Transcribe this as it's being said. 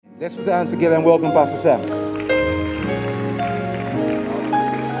Let's put our hands together and welcome Pastor Sam.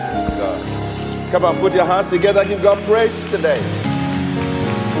 Come on, put your hands together. Give God praise today.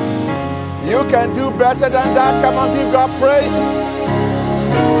 You can do better than that. Come on, give God praise.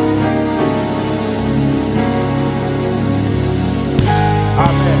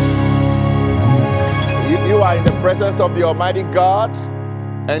 Amen. You are in the presence of the Almighty God.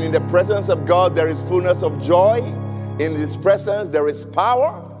 And in the presence of God, there is fullness of joy. In His presence, there is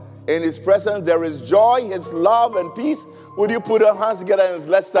power. In His presence, there is joy, His love, and peace. Would you put your hands together and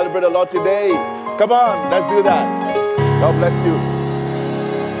let's celebrate the Lord today? Come on, let's do that. God bless you.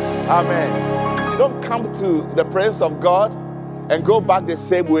 Amen. You don't come to the presence of God and go back the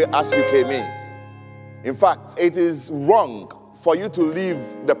same way as you came in. In fact, it is wrong for you to leave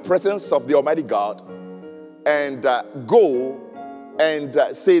the presence of the Almighty God and go and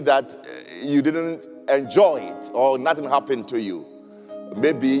say that you didn't enjoy it or nothing happened to you.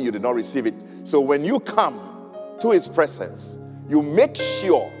 Maybe you did not receive it. So when you come to His presence, you make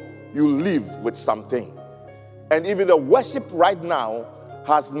sure you live with something. And even the worship right now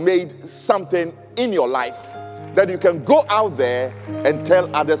has made something in your life that you can go out there and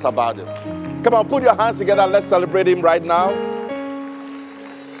tell others about it. Come on, put your hands together. Let's celebrate Him right now.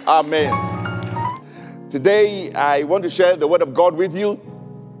 Amen. Today, I want to share the Word of God with you.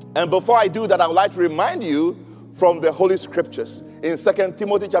 And before I do that, I would like to remind you from the Holy Scriptures in 2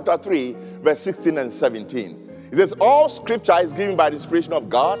 Timothy chapter 3, verse 16 and 17. It says, all Scripture is given by the inspiration of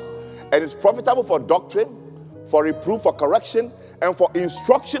God and is profitable for doctrine, for reproof, for correction, and for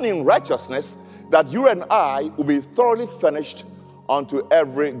instruction in righteousness, that you and I will be thoroughly furnished unto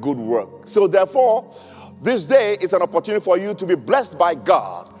every good work. So therefore, this day is an opportunity for you to be blessed by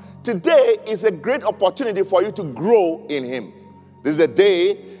God. Today is a great opportunity for you to grow in Him. This is a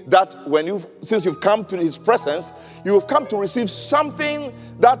day that since you've come to His presence, you have come to receive something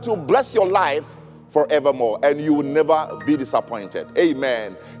that will bless your life forevermore, and you will never be disappointed.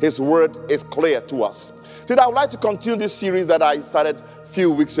 Amen. His word is clear to us. Today I would like to continue this series that I started a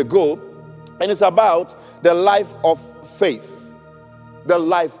few weeks ago, and it's about the life of faith. The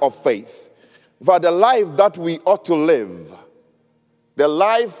life of faith. For the life that we ought to live. The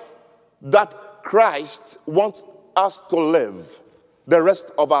life that Christ wants us to live the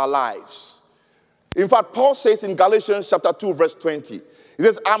rest of our lives. In fact, Paul says in Galatians chapter 2, verse 20, he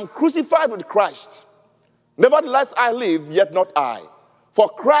says, I'm crucified with Christ. Nevertheless, I live, yet not I. For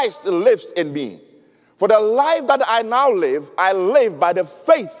Christ lives in me. For the life that I now live, I live by the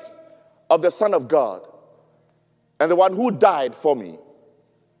faith of the Son of God, and the one who died for me,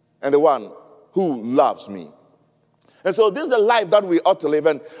 and the one who loves me. And so this is the life that we ought to live.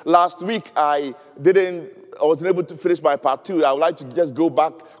 And last week, I wasn't able to finish my part 2. I would like to just go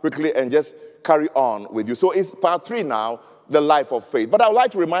back quickly and just carry on with you. So it's part 3 now, the life of faith. But I would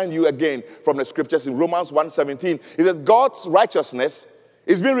like to remind you again from the scriptures in Romans 1:17. It says God's righteousness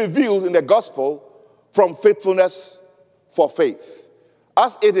is being revealed in the gospel from faithfulness for faith.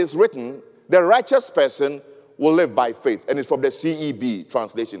 As it is written, the righteous person will live by faith. And it's from the CEB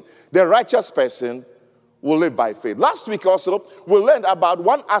translation. The righteous person will live by faith. Last week also, we learned about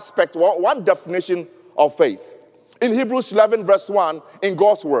one aspect, one definition of faith. In Hebrews 11 verse 1, in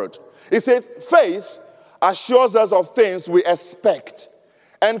God's word, it says, faith assures us of things we expect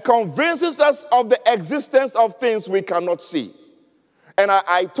and convinces us of the existence of things we cannot see. And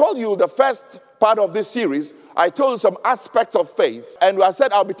I told you the first part of this series, I told you some aspects of faith, and I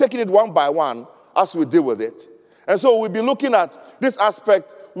said I'll be taking it one by one as we deal with it. And so we'll be looking at this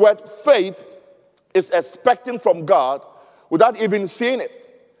aspect where faith is expecting from God without even seeing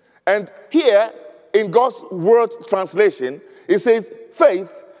it. And here, in God's word translation, it says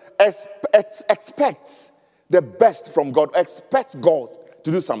faith expects the best from God, expects God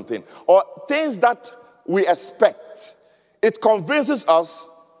to do something, or things that we expect. It convinces us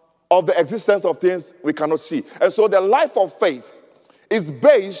of the existence of things we cannot see. And so the life of faith is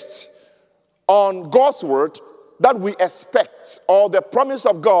based on God's word that we expect, or the promise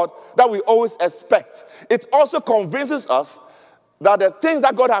of God that we always expect. It also convinces us that the things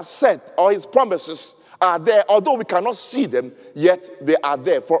that God has said, or His promises, are there, although we cannot see them, yet they are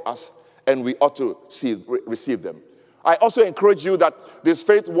there for us, and we ought to receive them. I also encourage you that this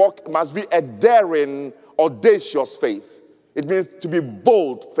faith walk must be a daring, audacious faith. It means to be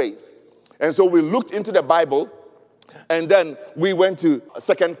bold faith. And so we looked into the Bible, and then we went to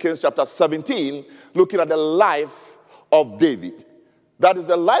 2 Kings chapter 17, looking at the life of David. That is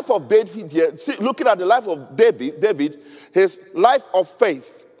the life of David here. See, looking at the life of David, his life of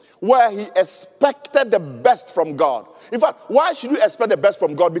faith, where he expected the best from God. In fact, why should you expect the best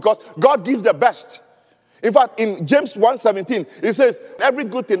from God? Because God gives the best. In fact, in James 1:17, it says, every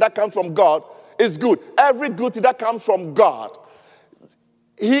good thing that comes from God is good. Every good thing that comes from God,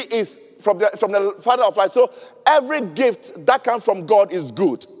 he is from the Father of life. So every gift that comes from God is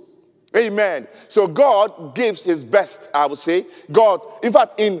good. Amen. So God gives his best, I would say. God, in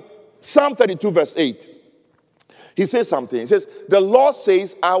fact, in Psalm 32 verse 8, he says something. He says, the Lord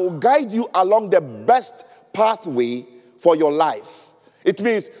says, I will guide you along the best pathway for your life. It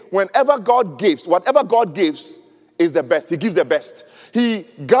means whenever God gives, whatever God gives is the best. He gives the best. He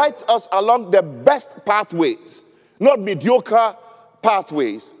guides us along the best pathways, not mediocre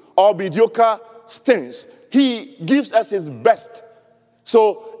pathways or mediocre things. He gives us his best.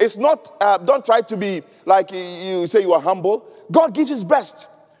 So it's not, don't try to be like you say you are humble. God gives his best.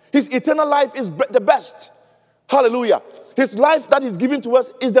 His eternal life is the best. Hallelujah. His life that is given to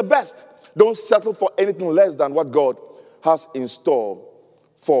us is the best. Don't settle for anything less than what God has in store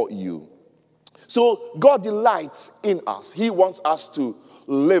for you. So God delights in us. He wants us to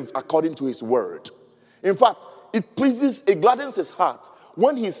live according to his word. In fact, it gladdens his heart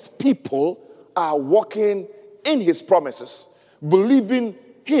when his people are walking in his promises, believing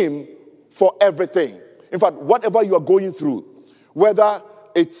him for everything. In fact, whatever you are going through, whether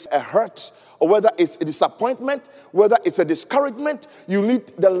it's a hurt or whether it's a disappointment, whether it's a discouragement, you need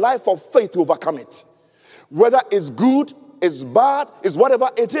the life of faith to overcome it. Whether it's good, it's bad, it's whatever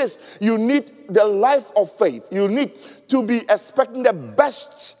it is, you need the life of faith. You need to be expecting the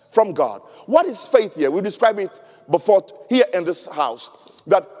best from God. What is faith here? We describe it before here in this house.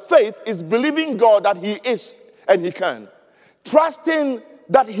 That faith is believing God that he is and he can. Trusting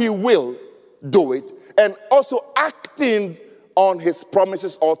that he will do it. And also acting on his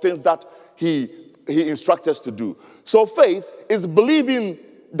promises or things that he instructs us to do. So faith is believing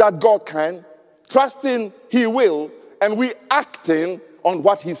that God can, trusting he will, and we acting on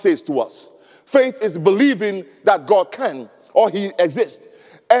what he says to us. Faith is believing that God can or he exists,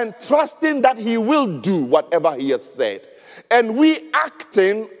 and trusting that he will do whatever he has said. And we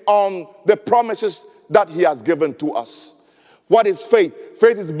acting on the promises that he has given to us. What is faith?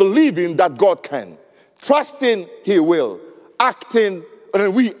 Faith is believing that God can, trusting he will, acting,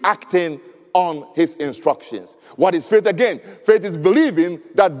 and we acting on his instructions. What is faith again? Faith is believing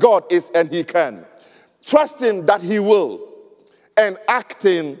that God is and he can, trusting that he will, and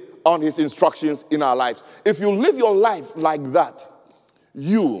acting on his instructions in our lives. If you live your life like that,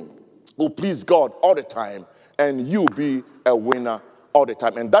 you will please God all the time, and you be a winner all the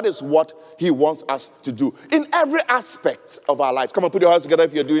time. And that is what he wants us to do in every aspect of our lives. Come on, put your hands together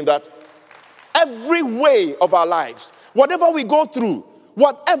if you're doing that. Every way of our lives, whatever we go through,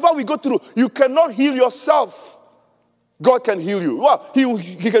 you cannot heal yourself. God can heal you. Well,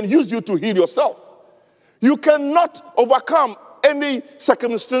 he can use you to heal yourself. You cannot overcome any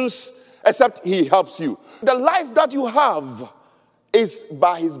circumstance except he helps you. The life that you have is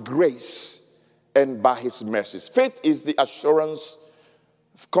by his grace and by his mercies. Faith is the assurance,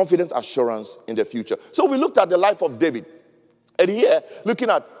 confidence assurance in the future. So we looked at the life of David. And here, looking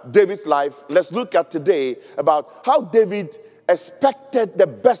at David's life, let's look at today about how David expected the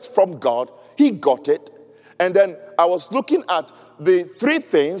best from God. He got it. And then I was looking at the three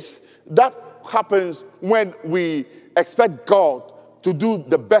things that happens when we expect God to do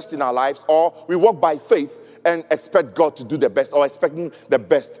the best in our lives, or we walk by faith and expect God to do the best, or expecting the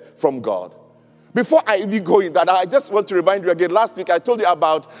best from God. Before I even go in that, I just want to remind you again, last week I told you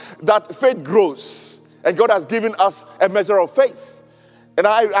about that faith grows, and God has given us a measure of faith. And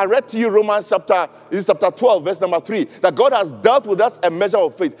I read to you Romans chapter 12, verse number 3, that God has dealt with us a measure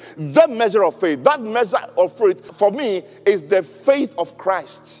of faith. The measure of faith, that measure of faith, for me, is the faith of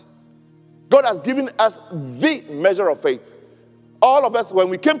Christ. God has given us the measure of faith. All of us, when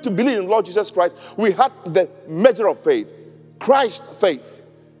we came to believe in Lord Jesus Christ, we had the measure of faith, Christ faith.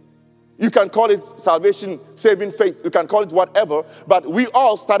 You can call it salvation, saving faith. You can call it whatever, but we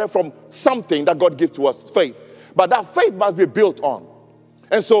all started from something that God gave to us, faith. But that faith must be built on.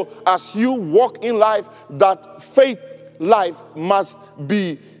 And so as you walk in life, that faith life must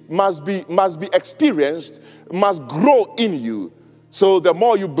be experienced, must grow in you. So the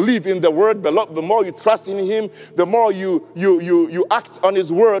more you believe in the word, the more you trust in him, the more you act on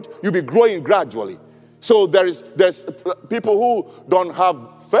his word, you'll be growing gradually. So there's people who don't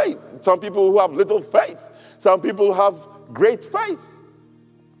have faith. Some people who have little faith. Some people have great faith.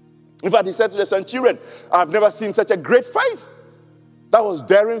 In fact, he said to the centurion, I've never seen such a great faith. That was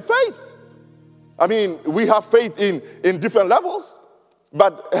daring faith. I mean, we have faith in different levels.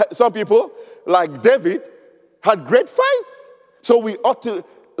 But some people, like David, had great faith. So we ought to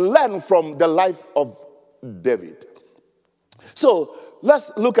learn from the life of David. So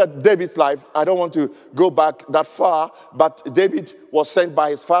let's look at David's life. I don't want to go back that far, but David was sent by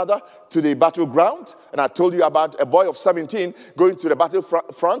his father to the battleground. And I told you about a boy of 17 going to the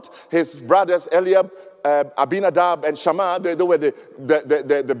battlefront. His brothers, Eliab, Abinadab, and Shammah, they were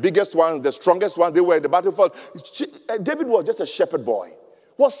the biggest ones, the strongest ones. They were in the battlefield. David was just a shepherd boy.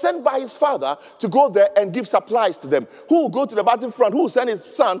 Was sent by his father to go there and give supplies to them. Who will go to the battlefront? Who will send his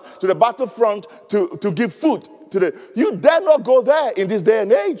son to the battlefront to give food to the... You dare not go there in this day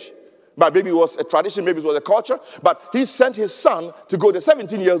and age. But maybe it was a tradition, maybe it was a culture. But he sent his son to go, the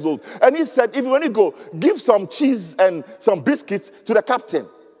 17 years old. And he said, even when you go, give some cheese and some biscuits to the captain.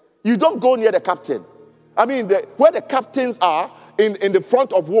 You don't go near the captain. I mean, where the captains are in the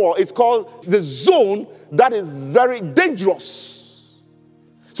front of war, it's called the zone that is very dangerous.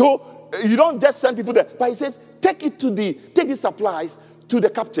 So you don't just send people there, but he says, take the supplies to the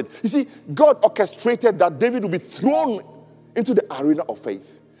captain. You see, God orchestrated that David would be thrown into the arena of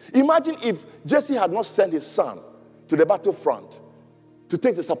faith. Imagine if Jesse had not sent his son to the battlefront to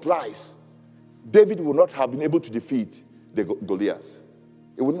take the supplies. David would not have been able to defeat the Goliath.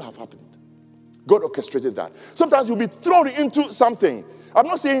 It wouldn't have happened. God orchestrated that. Sometimes you'll be thrown into something. I'm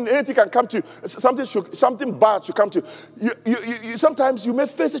not saying anything can come to you. Something bad should come to you. Sometimes you may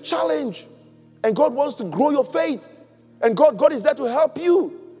face a challenge. And God wants to grow your faith. And God is there to help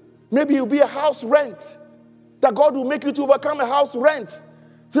you. Maybe you'll be a house rent. That God will make you to overcome a house rent.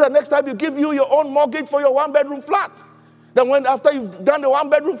 So that next time you give you your own mortgage for your 1-bedroom flat. Then after you've done the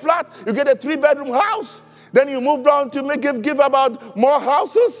 1-bedroom flat, you get a 3-bedroom house. Then you move down to give about more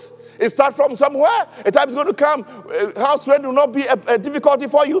houses. It starts from somewhere. A time is going to come. House rent will not be a difficulty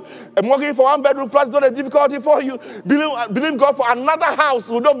for you. A mortgage for 1-bedroom flat is not a difficulty for you. Believe God for another house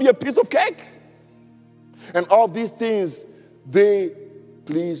will not be a piece of cake. And all these things, they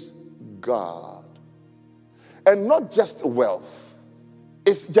please God. And not just wealth.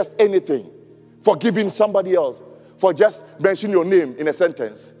 It's just anything. Forgiving somebody else. For just mentioning your name in a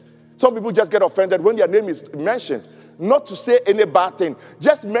sentence. Some people just get offended when their name is mentioned. Not to say any bad thing.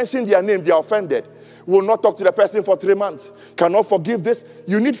 Just mention their name, they are offended. Will not talk to the person for 3 months. Cannot forgive this.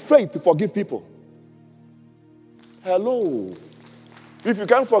 You need faith to forgive people. Hello. If you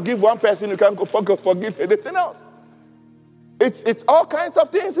can't forgive one person, you can't forgive anything else. It's all kinds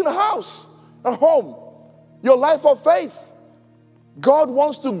of things in the house, at home. Your life of faith. God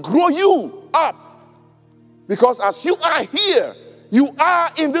wants to grow you up. Because as you are here, you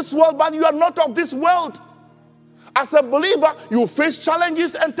are in this world, but you are not of this world. As a believer, you face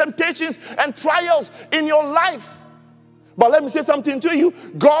challenges and temptations and trials in your life. But let me say something to you.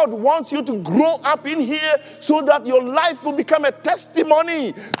 God wants you to grow up in here so that your life will become a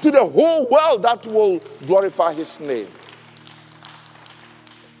testimony to the whole world that will glorify His name.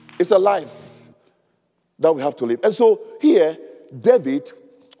 It's a life that we have to live. And so here, David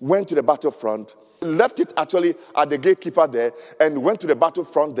went to the battlefront, left it actually at the gatekeeper there, and went to the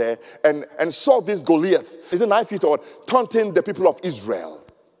battlefront there and saw this Goliath. He's a 9 feet tall, taunting the people of Israel.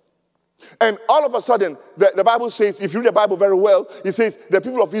 And all of a sudden, the Bible says, if you read the Bible very well, it says the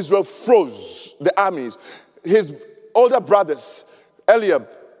people of Israel froze the armies. His older brothers, Eliab,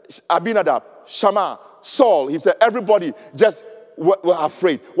 Abinadab, Shammah, Saul, he said everybody just were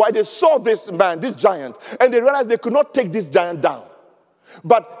afraid. Why? They saw this man, this giant, and they realized they could not take this giant down.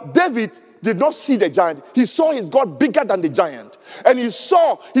 But David did not see the giant. He saw his God bigger than the giant. And he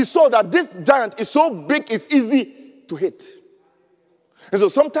saw that this giant is so big, it's easy to hit. And so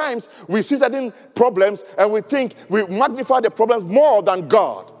sometimes we see certain problems and we think we magnify the problems more than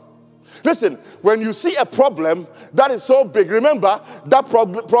God. Listen, when you see a problem that is so big, remember that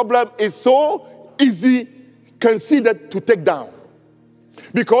problem is so easy considered to take down.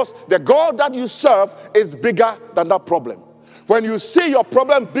 Because the God that you serve is bigger than that problem. When you see your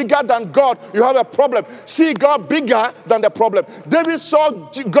problem bigger than God, you have a problem. See God bigger than the problem. David saw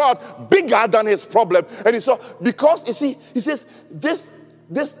God bigger than his problem. And he saw, because you see, he says, this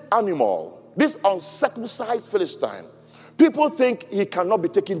animal, this uncircumcised Philistine, people think he cannot be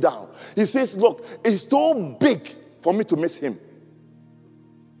taken down. He says, look, it's too big for me to miss him.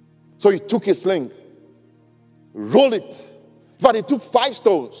 So he took his sling, rolled it. But he took 5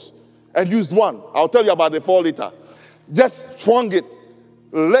 stones and used one. I'll tell you about the 4 later. Just swung it,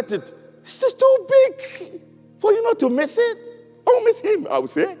 let it. It's just too big for you not to miss it. Oh, miss him, I would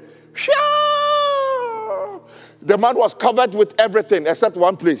say. The man was covered with everything except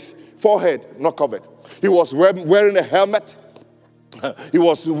one place. Forehead, not covered. He was wearing a helmet. He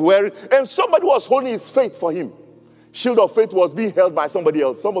was wearing, and somebody was holding his faith for him. Shield of faith was being held by somebody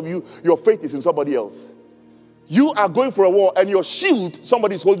else. Some of you, your faith is in somebody else. You are going for a war and your shield,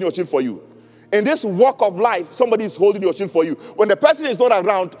 somebody is holding your shield for you. In this walk of life, somebody is holding your shield for you. When the person is not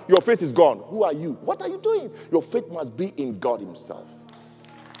around, your faith is gone. Who are you? What are you doing? Your faith must be in God himself.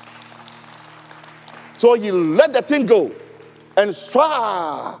 So he let the thing go and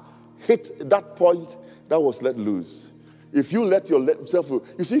hit that point that was let loose. If you let yourself go,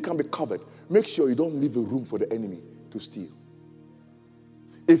 you see, you can be covered. Make sure you don't leave a room for the enemy to steal.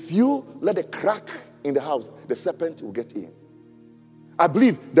 If you let a crack in the house, the serpent will get in. I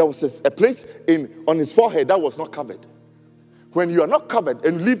believe there was a place on his forehead that was not covered. When you are not covered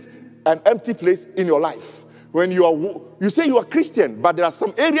and leave an empty place in your life, when you say you are Christian, but there are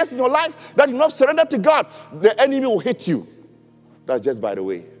some areas in your life that you not surrender to God, the enemy will hit you. That's just by the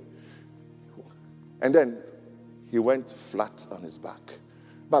way. And then he went flat on his back.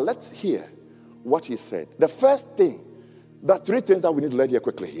 But let's hear what he said. The first thing, there are 3 things that we need to learn here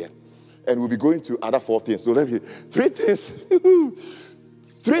quickly here. And we'll be going to other 4 things. So let me, 3 things.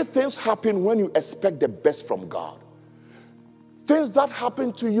 3 things happen when you expect the best from God. Things that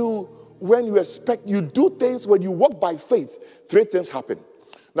happen to you when you do things when you walk by faith. 3 things happen.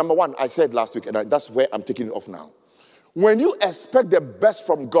 Number 1, I said last week, and that's where I'm taking it off now. When you expect the best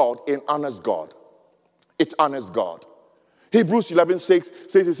from God, it honors God. It honors God. Hebrews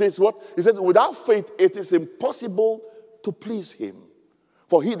 11:6 says what? It says, without faith, it is impossible to please him.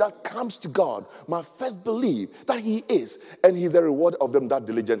 For he that comes to God must first believe that he is, and he is the reward of them that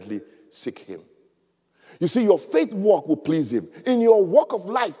diligently seek him. You see, your faith walk will please him. In your walk of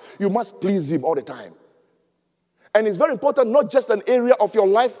life, you must please him all the time. And it's very important, not just an area of your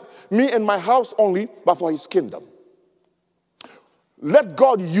life, me and my house only, but for his kingdom. Let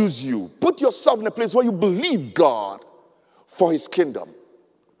God use you. Put yourself in a place where you believe God for his kingdom.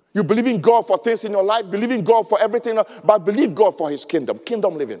 You believe in God for things in your life, believe in God for everything, but believe God for his kingdom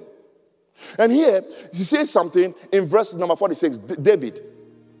living. And here, he says something in verse number 46, David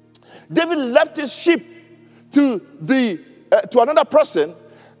left his sheep to another person,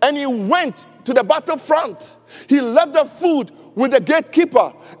 and he went to the battlefront. He left the food with the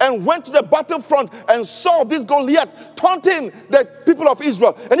gatekeeper and went to the battlefront and saw this Goliath taunting the people of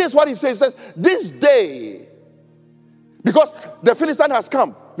Israel. And this is what he says. He says, this day, because the Philistine has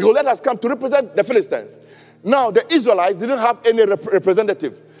come, the Goliath has come to represent the Philistines. Now, the Israelites didn't have any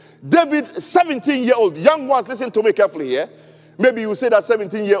representative. David, 17-year-old, young ones, listen to me carefully here. Maybe you say that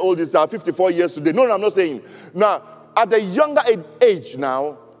 17-year-old is 54 years today. No, I'm not saying. Now, at a younger age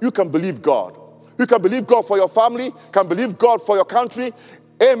now, you can believe God. You can believe God for your family, can believe God for your country.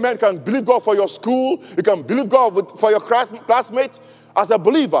 Amen. Can believe God for your school. You can believe God for your classmates. As a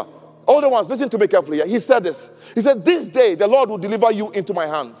believer, older ones, listen to me carefully here. He said this. He said, this day the Lord will deliver you into my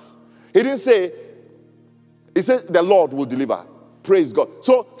hands. He didn't say, he said the Lord will deliver. Praise God.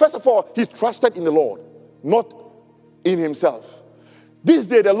 So, first of all, he trusted in the Lord, not in himself. This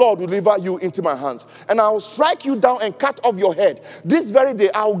day the Lord will deliver you into my hands, and I will strike you down and cut off your head. This very day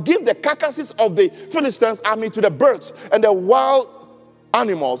I will give the carcasses of the Philistines' army to the birds and the wild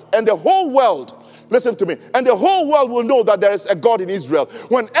animals, and the whole world, listen to me, and the whole world will know that there is a God in Israel.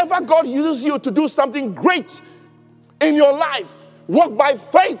 Whenever God uses you to do something great in your life, walk by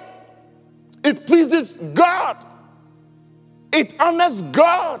faith. It pleases God. It honors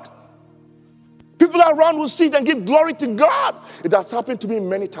God. People around will see it and give glory to God. It has happened to me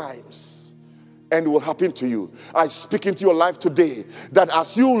many times. And it will happen to you. I speak into your life today that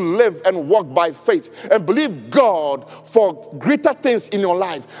as you live and walk by faith and believe God for greater things in your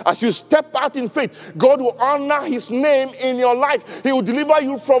life, as you step out in faith, God will honor his name in your life. He will deliver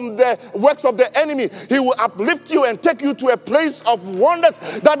you from the works of the enemy. He will uplift you and take you to a place of wonders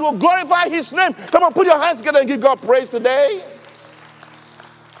that will glorify his name. Come on, put your hands together and give God praise today.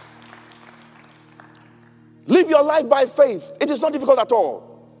 Live your life by faith. It is not difficult at all.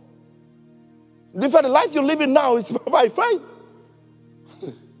 In fact, the life you're living now is by faith.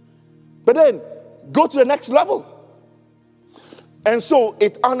 But then, go to the next level. And so,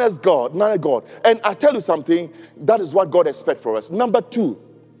 it honors God, not God. And I tell you something, that is what God expects for us. Number 2,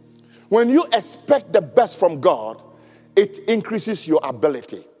 when you expect the best from God, it increases your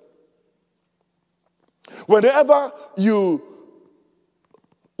ability. Whenever you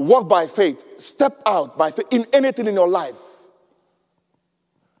walk by faith, step out by faith in anything in your life,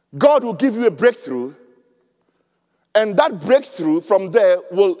 God will give you a breakthrough, and that breakthrough from there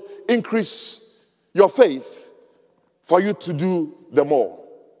will increase your faith for you to do the more.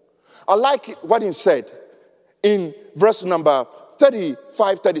 I like what he said in verse number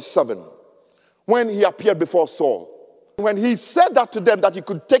 35-37 when he appeared before Saul. When he said that to them that he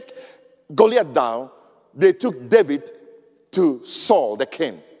could take Goliath down, they took David to Saul the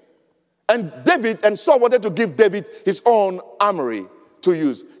king. And Saul wanted to give David his own armory to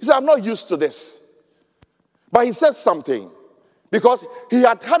use. He said, I'm not used to this. But he said something. Because he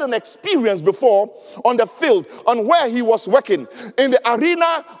had had an experience before on the field, on where he was working. In the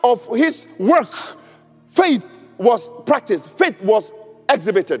arena of his work, faith was practiced. Faith was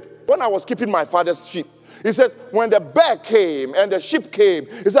exhibited. When I was keeping my father's sheep, he says, when the bear came and the sheep came,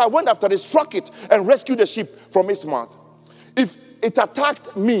 he said, I went after it, struck it, and rescued the sheep from its mouth. If it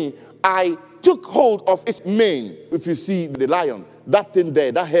attacked me, I took hold of its mane. If you see the lion, that thing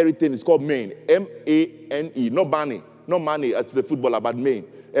there, that hairy thing is called mane. M-A-N-E, not money. Not money as the footballer, but mane.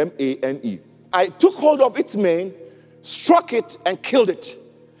 M-A-N-E. I took hold of its mane, struck it, and killed it.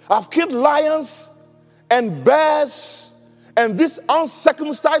 I've killed lions and bears, and this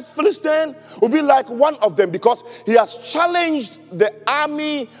uncircumcised Philistine will be like one of them because he has challenged the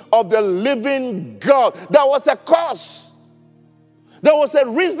army of the living God. There was a cause. There was a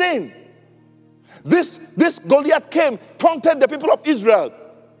reason. This Goliath came, taunted the people of Israel.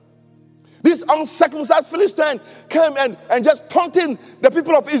 This uncircumcised Philistine came and just taunting the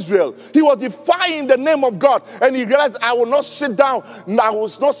people of Israel. He was defying the name of God. And he realized, I will not sit down. I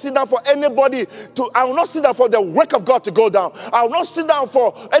will not sit down for anybody I will not sit down for the work of God to go down. I will not sit down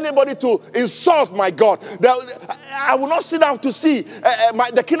for anybody to insult my God. I will not sit down to see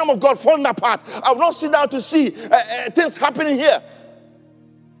the kingdom of God falling apart. I will not sit down to see things happening here.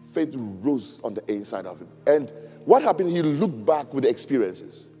 Faith rose on the inside of him. And what happened? He looked back with the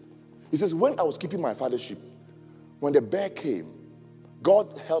experiences. He says, when I was keeping my father's sheep, when the bear came,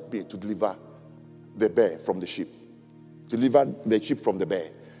 God helped me to deliver the bear from the sheep. Deliver the sheep from the bear.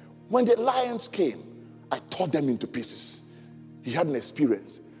 When the lions came, I tore them into pieces. He had an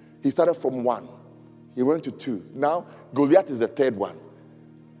experience. He started from 1. He went to 2. Now, Goliath is the 3rd one.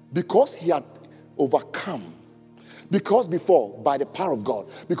 Because he had overcome. Because before, by the power of God.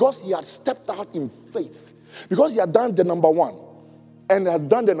 Because he had stepped out in faith. Because he had done the number 1. And has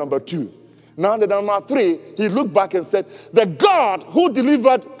done the number 2. Now the number 3, he looked back and said, the God who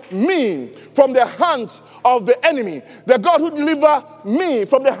delivered me from the hands of the enemy, the God who delivered me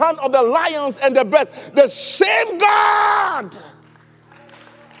from the hand of the lions and the bears, the same God.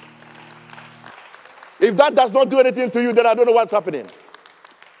 If that does not do anything to you, then I don't know what's happening.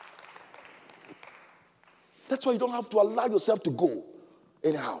 That's why you don't have to allow yourself to go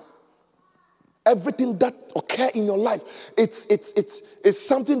anyhow. Everything that occurs in your life, it's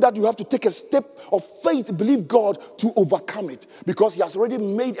something that you have to take a step of faith, believe God to overcome it. Because he has already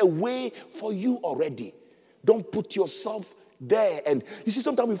made a way for you already. Don't put yourself there. And you see,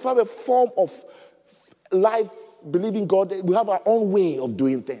 sometimes we find a form of life, believing God. We have our own way of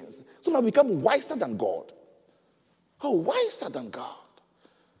doing things. Sometimes we become wiser than God. Oh, wiser than God.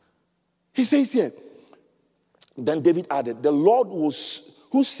 He says here, then David added, the Lord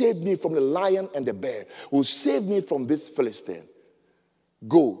who saved me from the lion and the bear, will save me from this Philistine.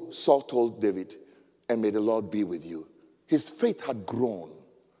 Go, Saul told David, and may the Lord be with you. His faith had grown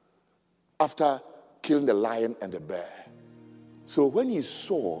after killing the lion and the bear. So when he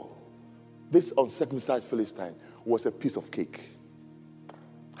saw this uncircumcised Philistine was a piece of cake.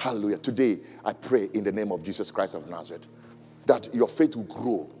 Hallelujah. Today, I pray in the name of Jesus Christ of Nazareth that your faith will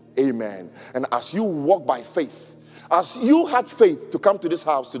grow. Amen. And as you walk by faith, as you had faith to come to this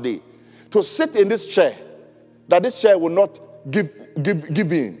house today, to sit in this chair, that this chair will not give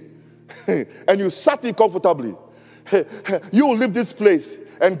in, and you sat in comfortably, you will leave this place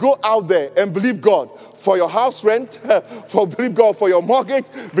and go out there and believe God for your house rent, believe God for your mortgage,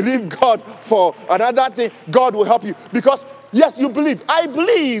 believe God for another thing. God will help you. Because, yes, you believe. I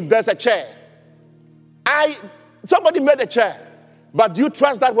believe there's a chair. Somebody made a chair. But do you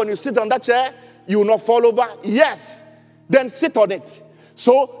trust that when you sit on that chair, you will not fall over? Yes. Then sit on it.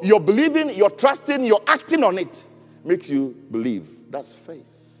 So you're believing, you're trusting, you're acting on it. Makes you believe. That's faith.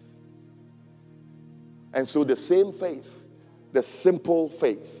 And so the same faith, the simple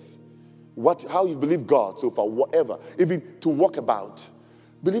faith, how you believe God, so for whatever, even to walk about,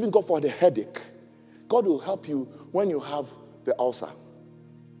 believing God for the headache. God will help you when you have the ulcer.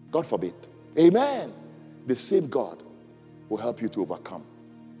 God forbid. Amen. The same God will help you to overcome.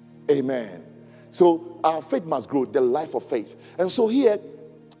 Amen. So our faith must grow, the life of faith. And so here,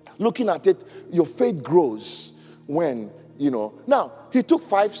 looking at it, your faith grows when, Now, he took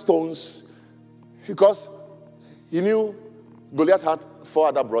 5 stones because he knew Goliath had 4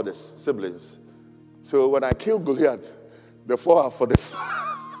 other brothers, siblings. So when I killed Goliath, the 4 are for the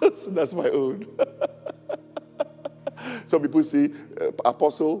so that's my own. Some people see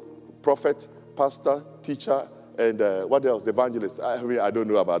apostle, prophet, pastor, teacher, and what else? Evangelist. I don't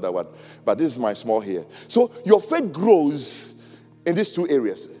know about that one. But this is my small here. So your faith grows in these 2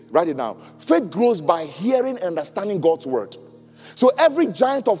 areas. Write it down. Faith grows by hearing and understanding God's word. So every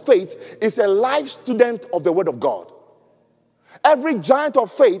giant of faith is a life student of the Word of God. Every giant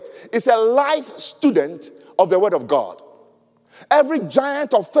of faith is a life student of the Word of God. Every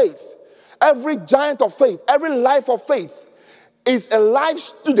giant of faith, every life of faith is a life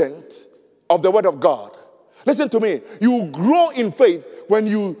student of the Word of God. Listen to me. You grow in faith when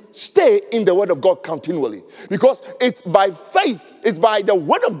you stay in the Word of God continually. Because it's by faith, it's by the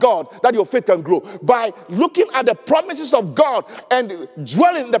Word of God that your faith can grow. By looking at the promises of God and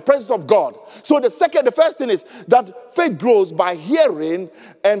dwelling in the presence of God. So the first thing is that faith grows by hearing,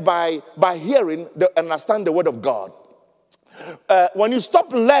 and by hearing and understand the Word of God. When you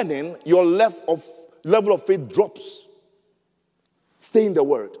stop learning, your level of faith drops. Stay in the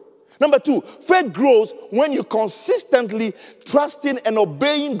Word. Number 2, faith grows when you consistently trusting and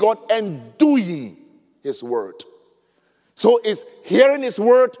obeying God and doing His Word. So it's hearing His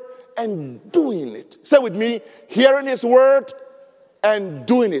Word and doing it. Say with me, hearing His Word and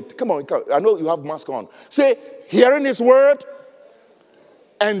doing it. Come on, I know you have mask on. Say, hearing His Word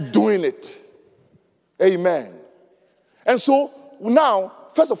and doing it. Amen. And so now,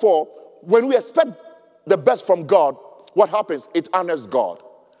 first of all, when we expect the best from God, what happens? It honors God.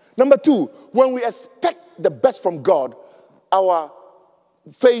 Number 2, when we expect the best from God, our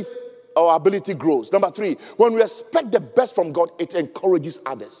faith, our ability grows. Number 3, when we expect the best from God, it encourages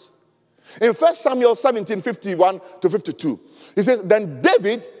others. In 1 Samuel 17:51-52, he says, then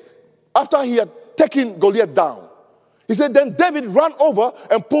David, after he had taken Goliath down, he said, then David ran over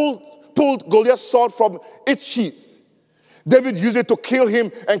and pulled Goliath's sword from its sheath. David used it to kill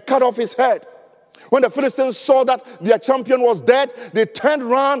him and cut off his head. When the Philistines saw that their champion was dead, they turned and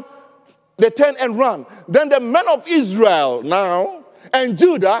ran. Then the men of Israel now and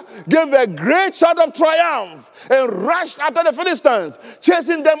Judah gave a great shout of triumph and rushed after the Philistines,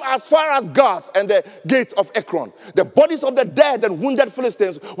 chasing them as far as Gath and the gates of Ekron. The bodies of the dead and wounded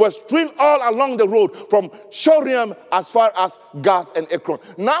Philistines were strewn all along the road from Shoreim as far as Gath and Ekron.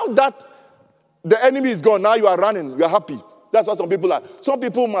 Now that the enemy is gone, now you are running, you are happy. That's what some people are. Some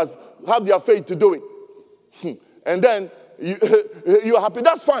people must have their faith to do it. And then you are happy.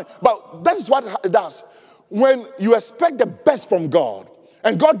 That's fine. But that is what it does. When you expect the best from God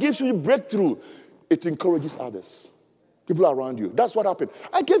and God gives you a breakthrough, it encourages others. People around you. That's what happened.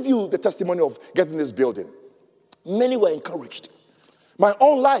 I gave you the testimony of getting this building. Many were encouraged. My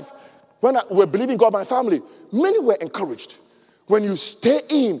own life, when we were believing God, my family, many were encouraged. When you stay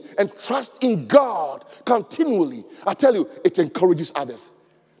in and trust in God continually, I tell you, it encourages others.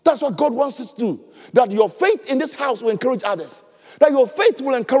 That's what God wants us to do. That your faith in this house will encourage others. That your faith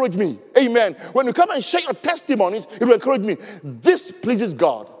will encourage me. Amen. When you come and share your testimonies, it will encourage me. This pleases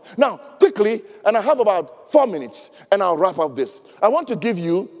God. Now, quickly, and I have about 4 minutes, and I'll wrap up this. I want to give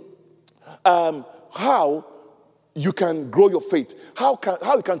you how you can grow your faith. How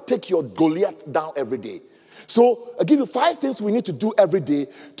you can take your Goliath down every day. So I'll give you 5 things we need to do every day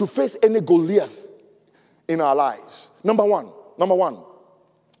to face any Goliath in our lives. Number one,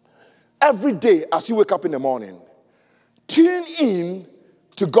 every day as you wake up in the morning, tune in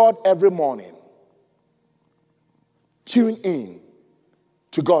to God every morning. Tune in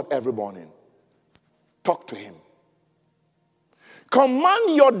to God every morning. Talk to Him.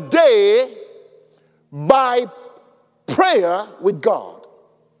 Command your day by prayer with God.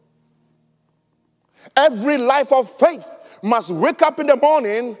 Every life of faith must wake up in the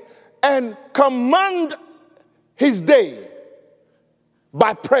morning and command his day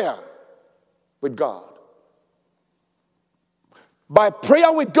by prayer with God. By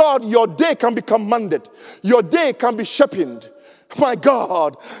prayer with God, your day can be commanded. Your day can be sharpened. My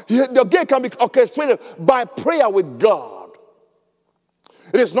God, your day can be orchestrated by prayer with God.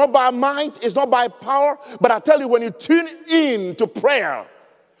 It is not by might, it's not by power, but I tell you, when you tune in to prayer,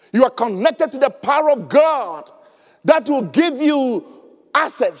 you are connected to the power of God that will give you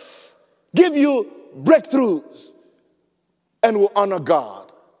access, give you breakthroughs, and will honor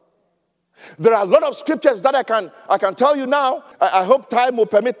God. There are a lot of scriptures that I can tell you now. I hope time will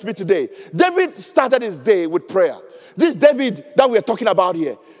permit me today. David started his day with prayer. This David that we are talking about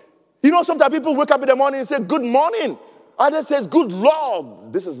here. You know, sometimes people wake up in the morning and say, good morning. Others says, good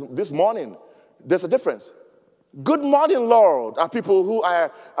Lord. This morning. There's a difference. Good morning, Lord, are people who are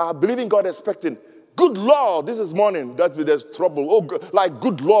believing God, expecting. Good Lord, this is morning. There's trouble. Oh, like,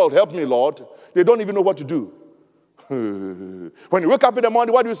 good Lord, help me, Lord. They don't even know what to do. When you wake up in the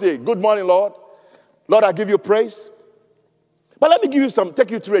morning, what do you say? Good morning, Lord. Lord, I give you praise. But let me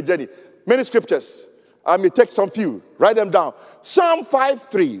take you through a journey. Many scriptures. I may take some few. Write them down. Psalm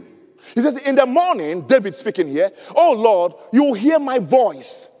 5:3. He says, in the morning, David speaking here, oh Lord, you will hear my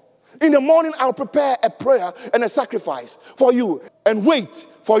voice. In the morning, I'll prepare a prayer and a sacrifice for you and wait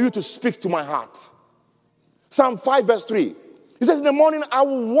for you to speak to my heart. Psalm 5 verse 3. He says, in the morning, I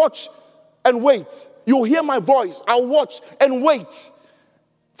will watch and wait. You'll hear my voice. I'll watch and wait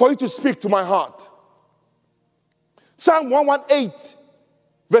for you to speak to my heart. Psalm 118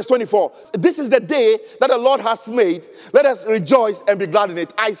 verse 24. This is the day that the Lord has made. Let us rejoice and be glad in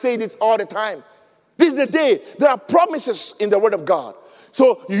it. I say this all the time. This is the day. There are promises in the Word of God.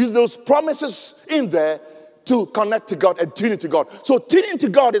 So you use those promises in there to connect to God and tune into God. So tuning to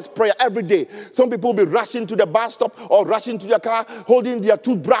God is prayer every day. Some people will be rushing to the bus stop or rushing to their car, holding their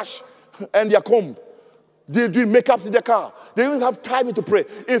toothbrush and their comb. They do makeup in the car. They don't have time to pray.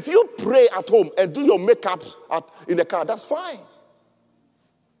 If you pray at home and do your makeup in the car, that's fine.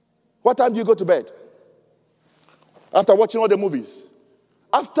 What time do you go to bed? After watching all the movies.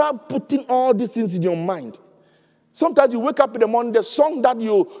 After putting all these things in your mind. Sometimes you wake up in the morning, the song that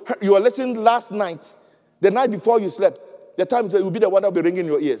you were listening last night, the night before you slept, the time it will be the one that will be ringing in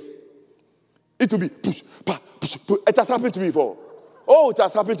your ears. It will be push, pa, push, push. It has happened to me before. Oh, it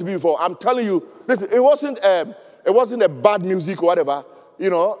has happened to me before. I'm telling you, listen, it wasn't a bad music or whatever. You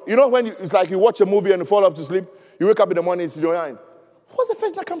know when it's like you watch a movie and you fall off to sleep, you wake up in the morning, it's in your mind. What's the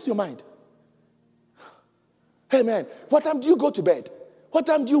first that comes to your mind? Hey man, what time do you go to bed? What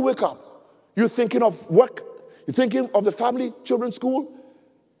time do you wake up? You're thinking of work? You're thinking of the family, children, school?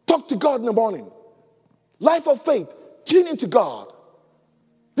 Talk to God in the morning. Life of faith, tune into God.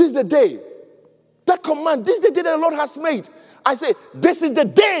 This is the day. That command, this is the day that the Lord has made. I say, this is the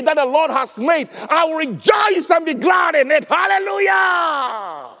day that the Lord has made. I will rejoice and be glad in it.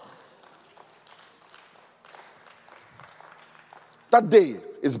 Hallelujah! That day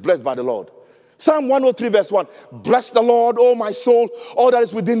is blessed by the Lord. Psalm 103 verse 1. Bless the Lord, O my soul, all that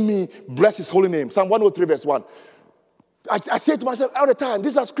is within me. Bless his holy name. Psalm 103 verse 1. I say to myself all the time,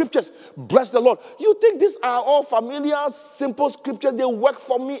 these are scriptures. Bless the Lord. You think these are all familiar, simple scriptures? They work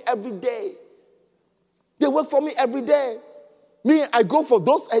for me every day. They work for me every day. Me, I go for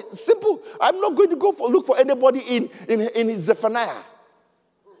those simple. I'm not going to look for anybody in Zephaniah.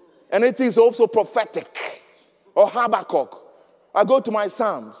 Anything is also prophetic or Habakkuk. I go to my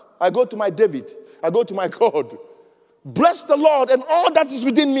Psalms. I go to my David. I go to my God. Bless the Lord and all that is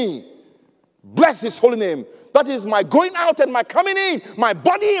within me. Bless his holy name. That is my going out and my coming in, my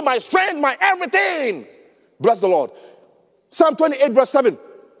body, my strength, my everything. Bless the Lord. Psalm 28 verse 7.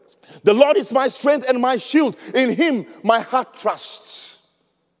 The Lord is my strength and my shield. In him my heart trusts.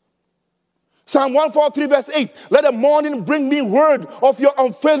 Psalm 143 verse 8. Let the morning bring me word of your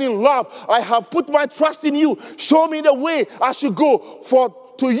unfailing love. I have put my trust in you. Show me the way I should go. For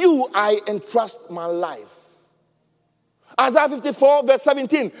to you I entrust my life. Isaiah 54 verse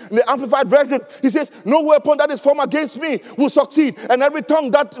 17, in the Amplified Version, he says, no weapon that is formed against me will succeed, and every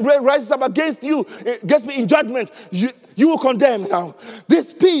tongue that rises up against you, against me in judgment, you will condemn. Now,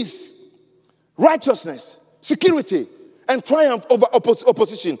 this peace, righteousness, security, and triumph over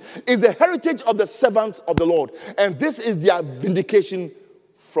opposition is the heritage of the servants of the Lord, and this is their vindication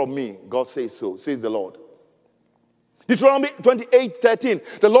from me. God says so, says the Lord. Deuteronomy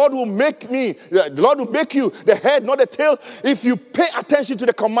 28:13. The Lord will make you the head, not the tail, if you pay attention to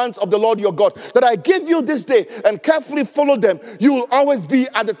the commands of the Lord your God that I give you this day and carefully follow them. You will always be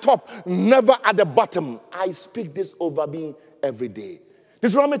at the top, never at the bottom. I speak this over me every day.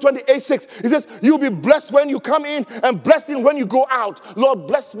 Deuteronomy 28:6. It says, you'll be blessed when you come in and blessed when you go out. Lord,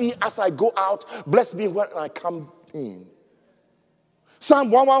 bless me as I go out. Bless me when I come in.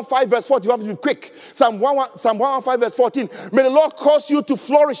 Psalm 115 verse 14, you have to be quick. Psalm 115 verse 14. May the Lord cause you to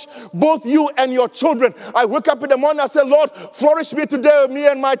flourish, both you and your children. I wake up in the morning and say, Lord, flourish me today, me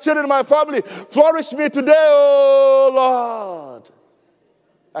and my children, my family. Flourish me today, oh Lord.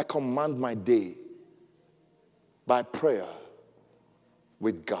 I command my day by prayer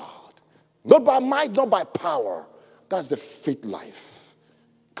with God. Not by might, not by power. That's the faith life.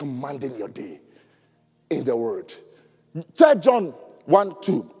 Commanding your day in the word. 3 John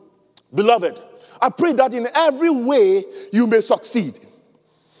 1:2. Beloved, I pray that in every way you may succeed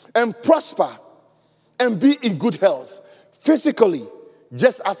and prosper and be in good health physically,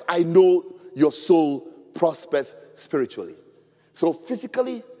 just as I know your soul prospers spiritually. So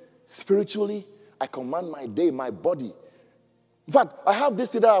physically, spiritually, I command my day, my body. In fact, I have this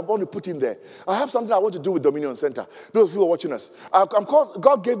thing that I want to put in there. I have something I want to do with Dominion Center. Those who are watching us.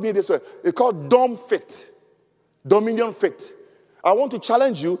 God gave me this way. It's called Dom Fit. Dominion Fit. I want to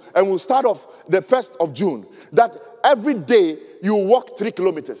challenge you, and we'll start off the 1st of June, that every day you walk 3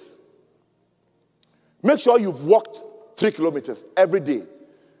 kilometers. Make sure you've walked 3 kilometers every day.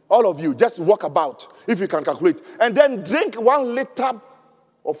 All of you, just walk about, if you can calculate. And then drink 1 liter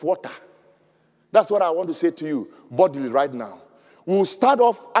of water. That's what I want to say to you bodily right now. We'll start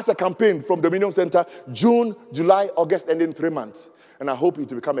off as a campaign from Dominion Center, June, July, August, and in 3 months. And I hope it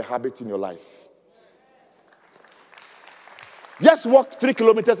will become a habit in your life. Just walk 3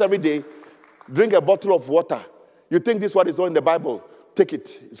 kilometers every day, drink a bottle of water. You think this one is all in the Bible? Take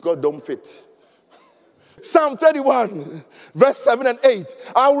it. It's called Don't Fit. Psalm 31, verse 7 and 8.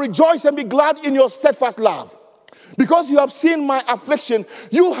 I'll rejoice and be glad in your steadfast love. Because you have seen my affliction,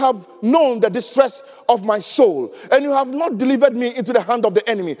 you have known the distress of my soul, and you have not delivered me into the hand of the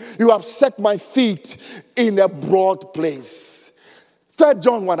enemy. You have set my feet in a broad place. 3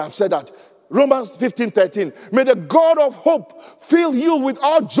 John 1, I've said that. Romans 15:13. May the God of hope fill you with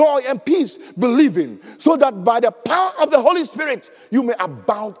all joy and peace, believing, so that by the power of the Holy Spirit, you may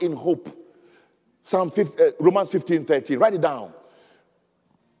abound in hope. Romans 15:13. Write it down.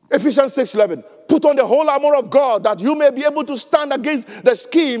 Ephesians 6:11. Put on the whole armor of God that you may be able to stand against the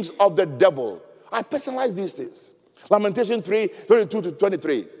schemes of the devil. I personalize these things. Lamentation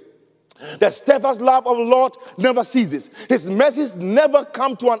 3:22-23. The steadfast love of the Lord never ceases. His mercies never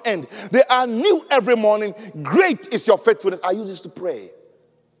come to an end. They are new every morning. Great is your faithfulness. I use this to pray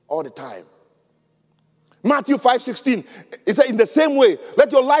all the time. Matthew 5:16, it says, in the same way,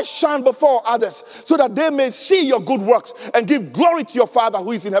 let your light shine before others so that they may see your good works and give glory to your Father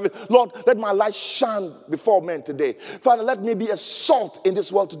who is in heaven. Lord, let my light shine before men today. Father, let me be a salt in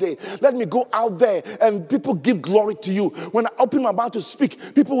this world today. Let me go out there and people give glory to you. When I open my mouth to speak,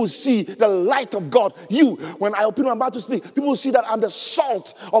 people will see the light of God. You, when I open my mouth to speak, people will see that I'm the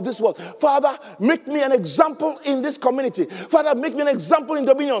salt of this world. Father, make me an example in this community. Father, make me an example in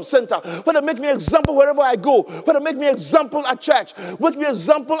Dominion Center. Father, make me an example wherever I go. Father, make me an example at church. Make me an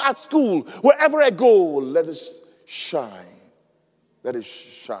example at school. Wherever I go, let us shine. Let it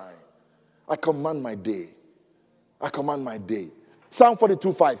shine. I command my day. I command my day. Psalm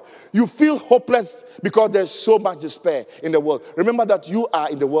 42:5. You feel hopeless because there's so much despair in the world. Remember that you are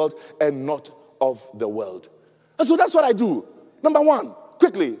in the world and not of the world. And so that's what I do. Number one,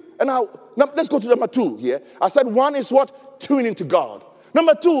 quickly. And now let's go to number two here. I said one is what? Tuning into God.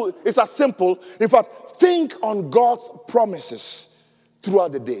 Number two is as simple. In fact, think on God's promises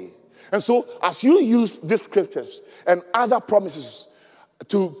throughout the day. And so as you use these scriptures and other promises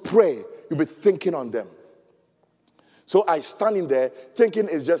to pray, you'll be thinking on them. So I stand in there, thinking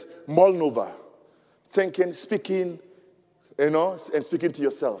is just mulling over. Thinking, speaking, and speaking to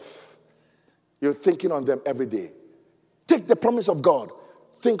yourself. You're thinking on them every day. Take the promise of God.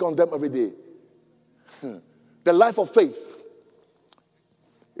 Think on them every day. The life of faith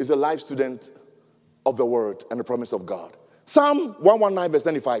is a life student of the word and the promise of God. Psalm 119 verse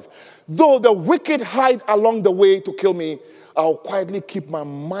 95. Though the wicked hide along the way to kill me, I'll quietly keep my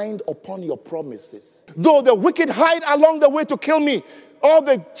mind upon your promises. Though the wicked hide along the way to kill me, all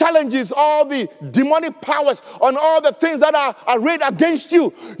the challenges, all the demonic powers, on all the things that are arrayed against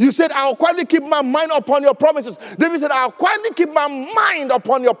you, you said, I'll quietly keep my mind upon your promises. David said, I'll quietly keep my mind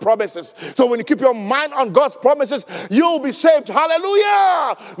upon your promises. So when you keep your mind on God's promises, you'll be saved.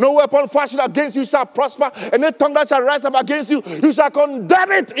 Hallelujah! No weapon fashioned against you shall prosper, and any tongue that shall rise up against you, you shall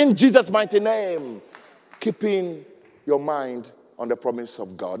condemn it in Jesus' mighty name. Keeping your mind on the promise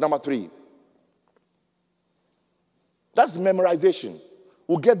of God. Number three, that's memorization.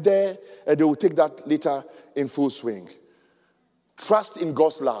 We'll get there, and they will take that later in full swing. Trust in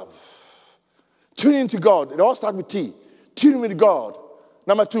God's love. Tune into God. It all starts with T. Tune with God.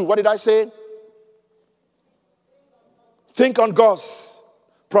 Number two, what did I say? Think on God's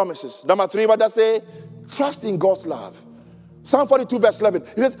promises. Number three, what did I say? Trust in God's love. Psalm 42 verse 11.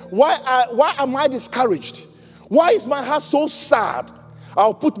 It says, why am I discouraged? Why is my heart so sad?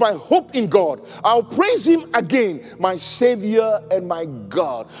 I'll put my hope in God. I'll praise him again, my Savior and my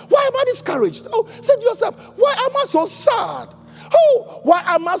God. Why am I discouraged? Oh, say to yourself, why am I so sad? Oh, why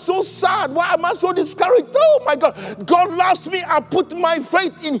am I so sad? Why am I so discouraged? Oh my God, God loves me. I put my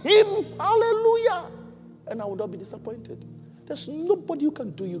faith in him. Hallelujah. And I will not be disappointed. There's nobody who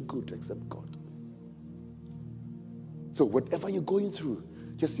can do you good except God. So whatever you're going through,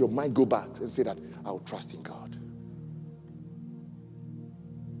 just your mind go back and say that I'll trust in God.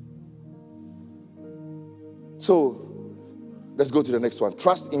 So, let's go to the next one.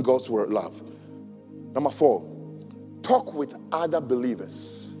 Trust in God's word, love. Number four, talk with other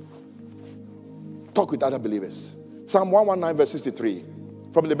believers. Talk with other believers. Psalm 119 verse 63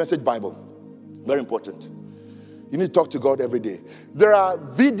 from the Message Bible. Very important. You need to talk to God every day. There are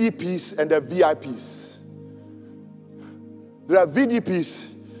VDPs and there are VIPs. There are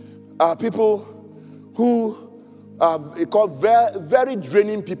VDPs, people who are called very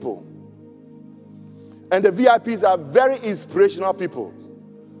draining people. And the VIPs are very inspirational people.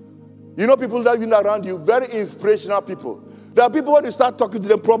 You know people that are around you, very inspirational people. There are people when you start talking to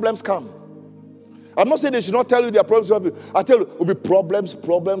them, problems come. I'm not saying they should not tell you their problems. I tell you, it will be problems.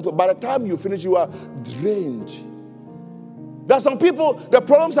 By the time you finish, you are drained. There are some people, the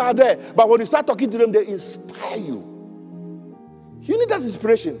problems are there, but when you start talking to them, they inspire you. You need that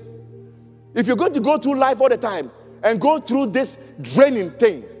inspiration. If you're going to go through life all the time and go through this draining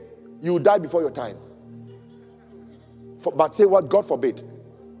thing, you will die before your time. But say what? God forbid.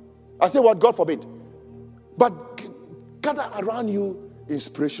 I say what? God forbid. But gather around you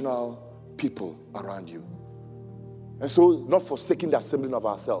inspirational people around you. And so, not forsaking the assembling of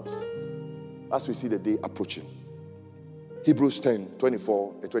ourselves as we see the day approaching. Hebrews 10,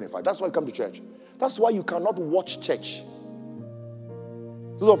 24 and 25. That's why you come to church. That's why you cannot watch church.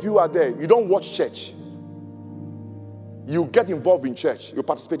 Those of you who are there, you don't watch church. You get involved in church. You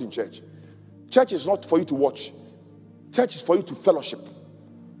participate in church. Church is not for you to watch. Church is for you to fellowship.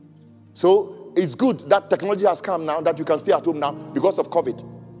 So it's good that technology has come now, that you can stay at home now because of COVID.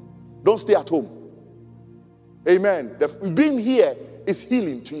 Don't stay at home. Amen. Being here is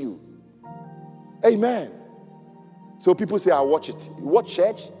healing to you. Amen. So people say, I watch it. You watch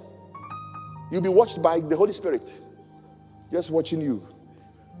church, you'll be watched by the Holy Spirit. Just watching you.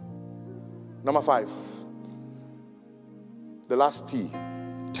 Number 5. The last T.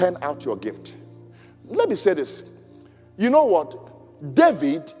 Turn out your gift. Let me say this. You know what?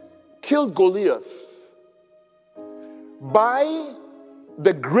 David killed Goliath by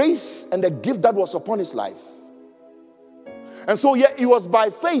the grace and the gift that was upon his life. And so, yeah, it was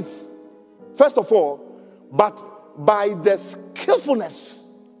by faith, first of all, but by the skillfulness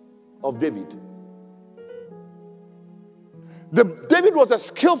of David. David was a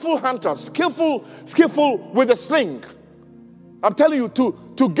skillful hunter, skillful with a sling. I'm telling you,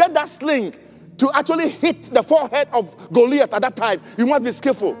 to get that sling to actually hit the forehead of Goliath at that time, you must be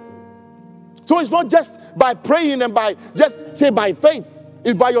skillful. So it's not just by praying and by just say by faith,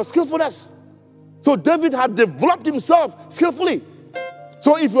 it's by your skillfulness. So David had developed himself skillfully.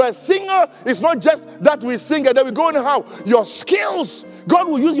 So if you're a singer, it's not just that we sing and then we go in how your skills, God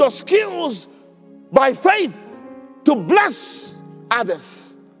will use your skills by faith to bless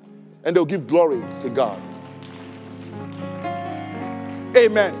others, and they'll give glory to God.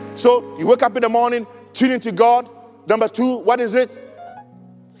 Amen. So you wake up in the morning, tune into God. Number 2, what is it?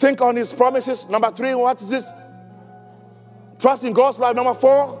 Think on his promises. Number 3, what is this? Trust in God's life. Number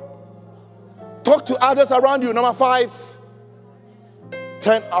 4, talk to others around you. Number 5,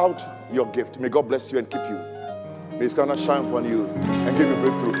 turn out your gift. May God bless you and keep you. May his countenance shine upon you and give you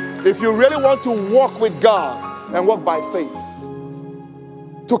breakthrough. If you really want to walk with God and walk by faith,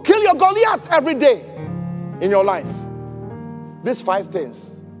 to kill your Goliath every day in your life, these 5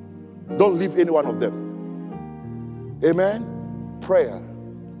 things, don't leave any one of them. Amen. Prayer,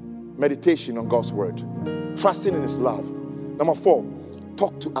 meditation on God's word, trusting in his love. Number 4,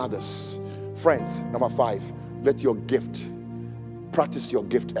 talk to others, friends. Number 5, let your gift, practice your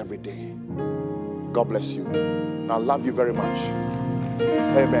gift every day. God bless you. And I love you very much.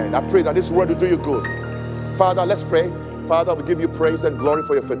 Amen. I pray that this word will do you good. Father, let's pray. Father, we give you praise and glory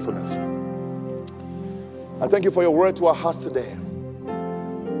for your faithfulness. I thank you for your word to our hearts today.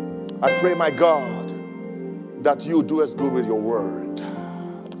 I pray, my God, that you do us good with your word.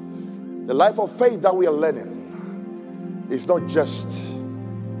 The life of faith that we are learning is not just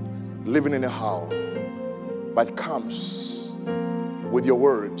living in a house, but it comes with your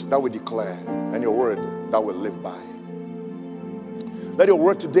word that we declare and your word that we live by. Let your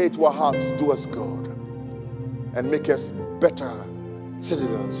word today to our hearts do us good and make us better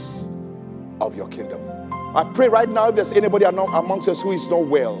citizens of your kingdom. I pray right now, if there's anybody amongst us who is not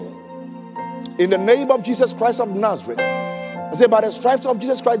well, in the name of Jesus Christ of Nazareth, I say, by the stripes of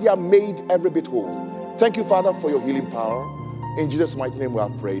Jesus Christ, they are made every bit whole. Thank you, Father, for your healing power. In Jesus' mighty name we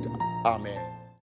have prayed. Amen.